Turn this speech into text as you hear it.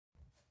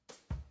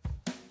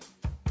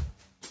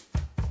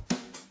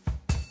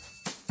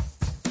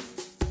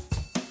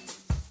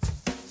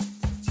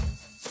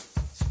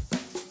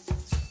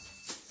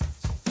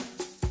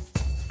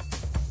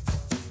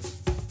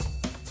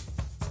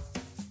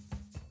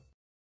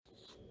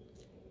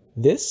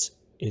This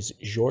is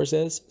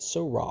Georges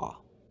Seurat.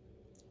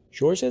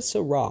 Georges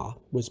Seurat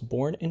was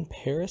born in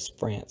Paris,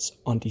 France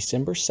on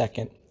December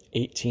 2nd,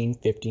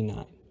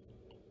 1859.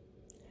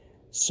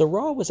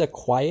 Seurat was a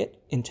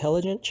quiet,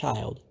 intelligent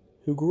child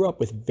who grew up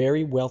with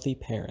very wealthy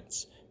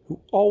parents who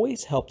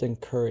always helped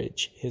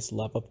encourage his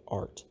love of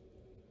art.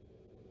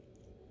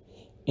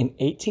 In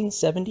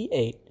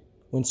 1878,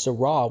 when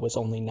Seurat was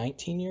only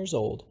 19 years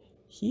old,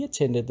 he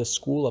attended the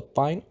School of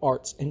Fine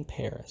Arts in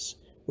Paris,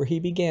 where he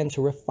began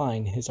to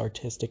refine his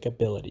artistic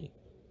ability.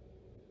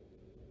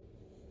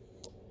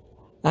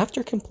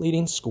 After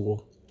completing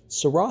school,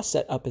 Seurat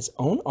set up his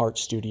own art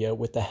studio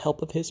with the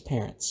help of his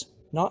parents,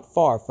 not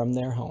far from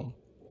their home.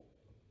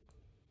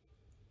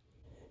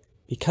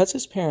 Because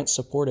his parents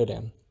supported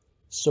him,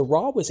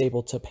 Seurat was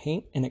able to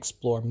paint and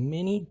explore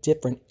many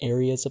different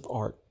areas of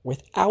art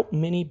without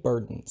many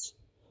burdens,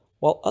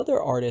 while other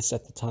artists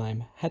at the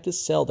time had to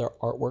sell their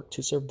artwork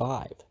to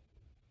survive.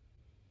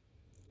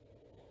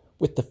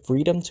 With the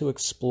freedom to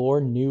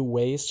explore new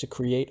ways to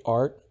create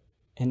art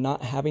and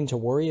not having to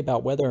worry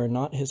about whether or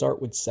not his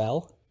art would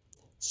sell,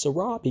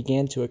 Seurat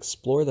began to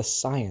explore the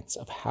science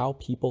of how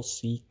people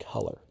see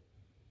color.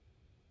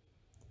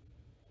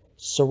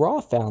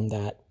 Seurat found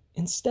that,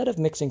 instead of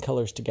mixing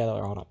colors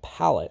together on a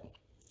palette,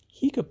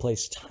 he could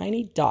place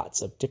tiny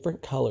dots of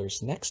different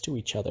colors next to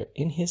each other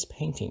in his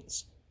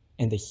paintings,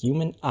 and the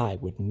human eye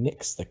would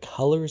mix the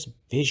colors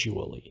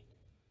visually.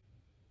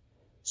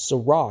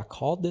 Seurat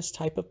called this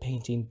type of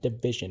painting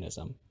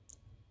divisionism,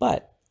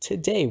 but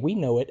today we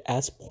know it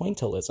as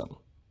pointillism.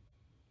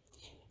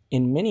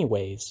 In many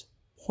ways,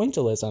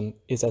 pointillism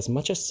is as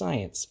much a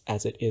science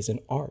as it is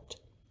an art.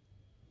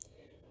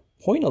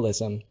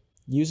 Pointillism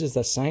uses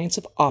the science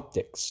of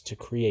optics to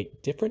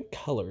create different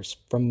colors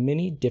from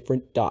many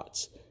different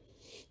dots,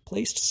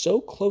 placed so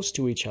close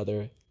to each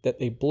other that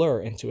they blur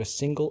into a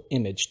single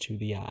image to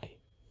the eye.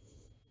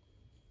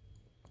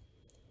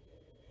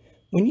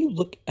 When you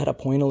look at a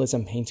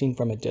pointillism painting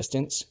from a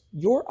distance,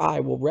 your eye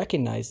will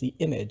recognize the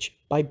image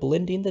by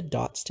blending the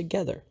dots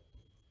together.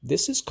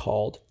 This is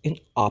called an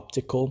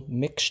optical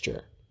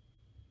mixture.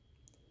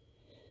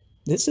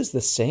 This is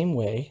the same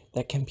way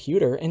that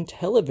computer and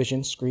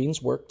television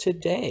screens work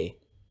today.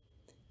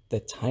 The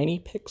tiny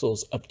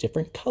pixels of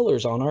different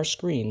colors on our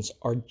screens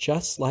are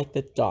just like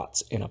the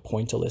dots in a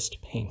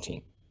pointillist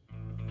painting.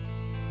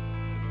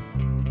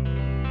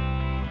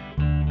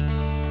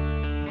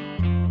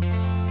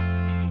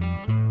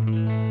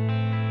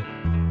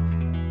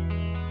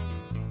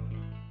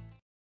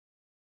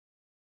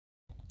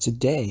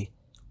 Today,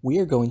 we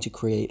are going to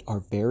create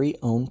our very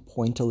own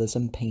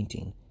pointillism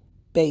painting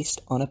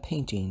based on a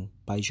painting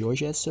by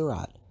Georges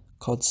Seurat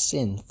called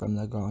Seine from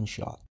the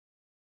Grande.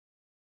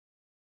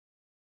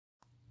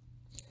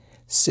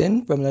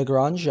 Seine from the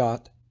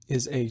Grande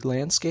is a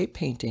landscape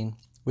painting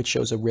which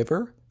shows a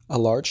river, a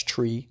large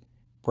tree,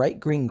 bright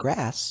green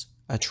grass,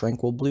 a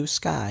tranquil blue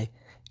sky,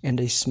 and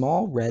a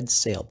small red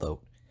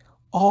sailboat,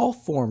 all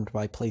formed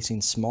by placing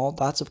small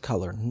dots of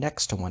color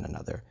next to one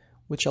another,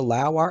 which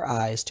allow our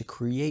eyes to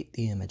create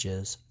the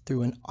images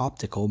through an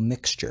optical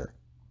mixture.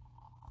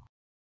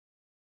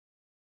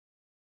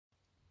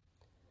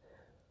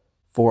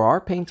 For our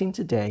painting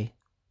today,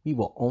 we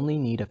will only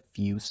need a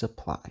few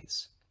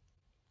supplies.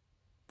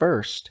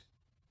 First,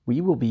 we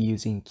will be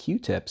using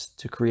Q-tips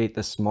to create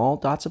the small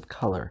dots of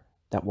color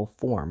that will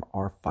form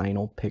our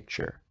final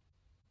picture.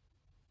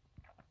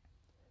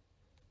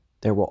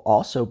 There will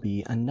also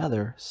be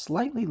another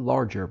slightly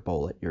larger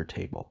bowl at your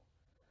table.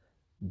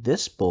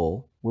 This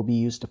bowl will be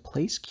used to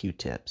place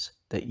Q-tips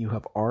that you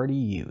have already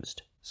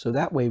used, so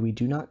that way we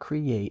do not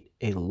create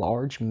a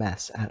large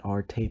mess at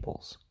our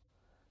tables.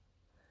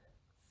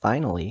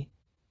 Finally,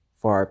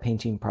 for our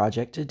painting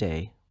project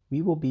today,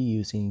 we will be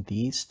using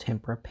these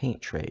tempera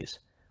paint trays,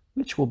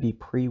 which will be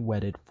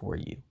pre-wetted for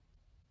you.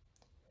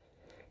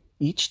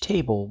 Each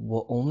table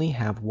will only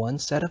have one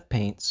set of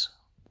paints,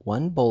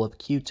 one bowl of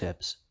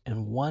Q-tips,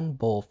 and one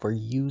bowl for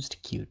used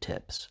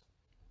Q-tips.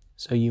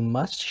 So you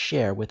must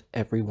share with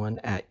everyone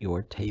at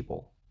your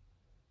table.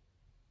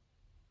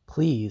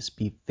 Please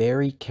be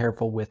very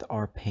careful with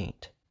our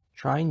paint,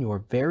 trying your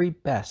very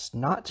best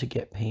not to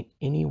get paint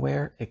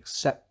anywhere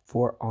except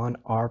for on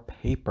our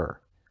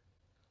paper.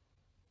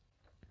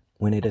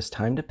 When it is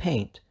time to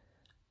paint,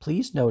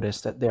 please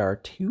notice that there are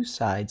two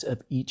sides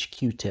of each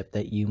Q-tip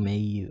that you may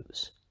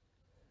use.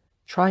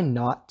 Try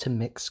not to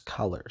mix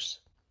colors.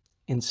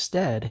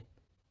 Instead,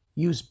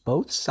 use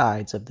both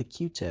sides of the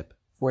Q-tip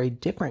for a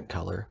different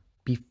color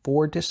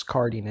before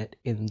discarding it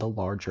in the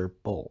larger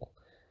bowl.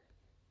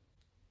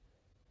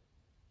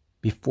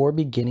 Before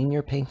beginning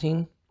your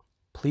painting,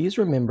 please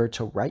remember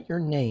to write your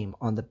name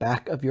on the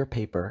back of your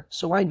paper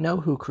so I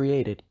know who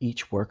created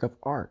each work of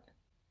art.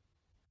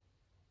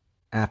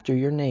 After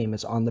your name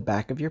is on the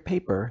back of your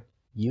paper,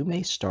 you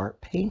may start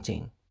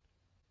painting.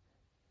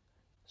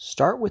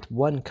 Start with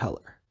one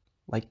color,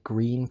 like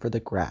green for the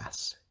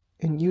grass,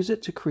 and use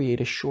it to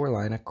create a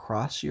shoreline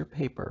across your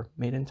paper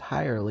made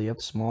entirely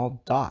of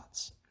small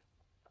dots.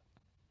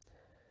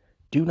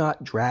 Do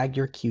not drag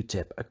your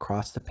Q-tip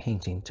across the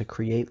painting to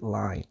create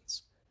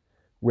lines.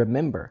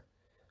 Remember,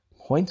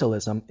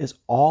 pointillism is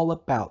all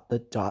about the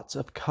dots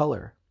of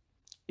color.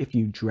 If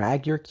you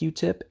drag your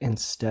Q-tip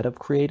instead of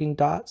creating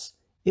dots,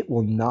 it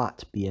will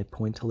not be a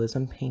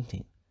pointillism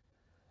painting.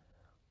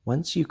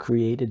 Once you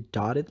created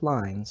dotted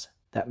lines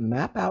that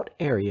map out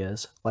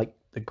areas like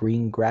the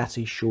green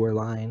grassy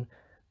shoreline,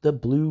 the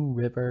blue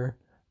river,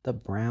 the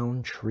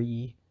brown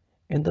tree,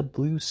 and the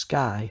blue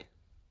sky,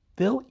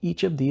 fill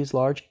each of these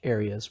large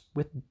areas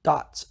with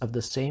dots of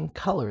the same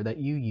color that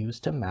you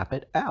used to map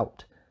it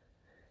out.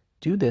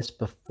 Do this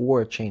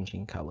before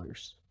changing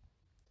colors.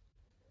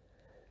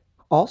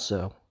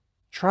 Also,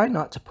 try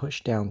not to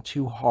push down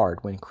too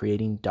hard when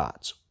creating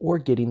dots or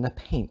getting the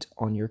paint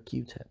on your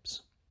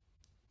Q-tips.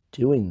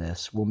 Doing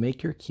this will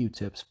make your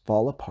Q-tips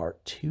fall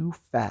apart too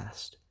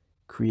fast,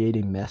 create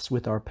a mess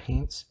with our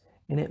paints,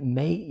 and it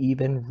may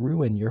even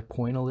ruin your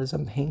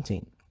pointillism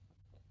painting.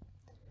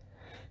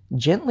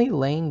 Gently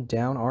laying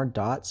down our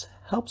dots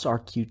helps our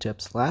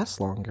Q-tips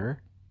last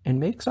longer and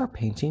makes our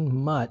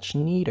painting much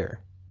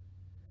neater.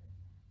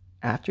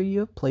 After you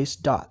have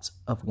placed dots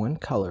of one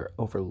color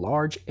over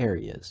large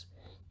areas,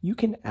 you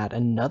can add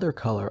another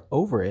color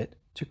over it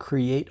to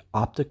create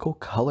optical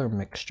color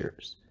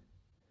mixtures.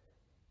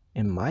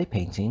 In my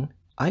painting,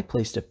 I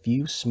placed a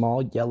few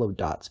small yellow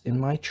dots in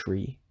my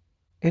tree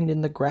and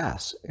in the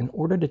grass in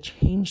order to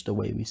change the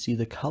way we see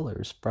the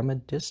colors from a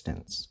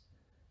distance.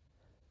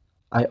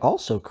 I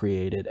also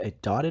created a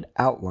dotted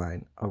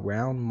outline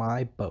around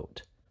my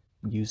boat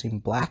using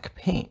black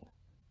paint,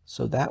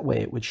 so that way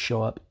it would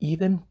show up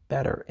even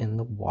better in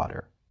the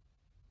water.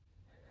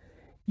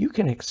 You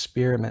can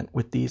experiment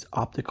with these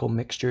optical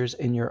mixtures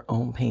in your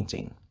own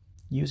painting,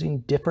 using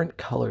different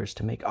colors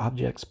to make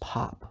objects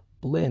pop,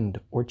 blend,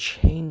 or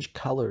change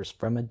colors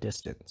from a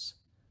distance.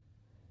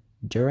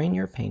 During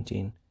your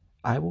painting,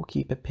 I will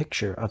keep a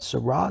picture of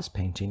Seurat's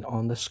painting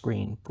on the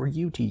screen for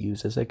you to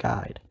use as a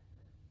guide.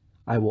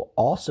 I will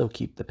also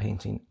keep the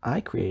painting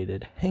I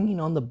created hanging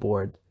on the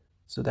board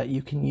so that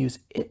you can use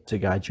it to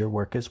guide your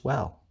work as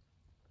well.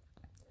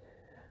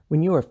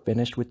 When you are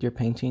finished with your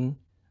painting,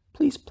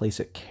 please place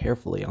it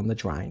carefully on the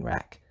drying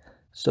rack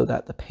so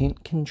that the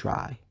paint can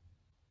dry.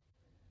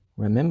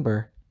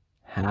 Remember,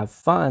 have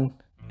fun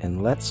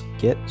and let's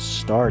get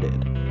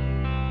started.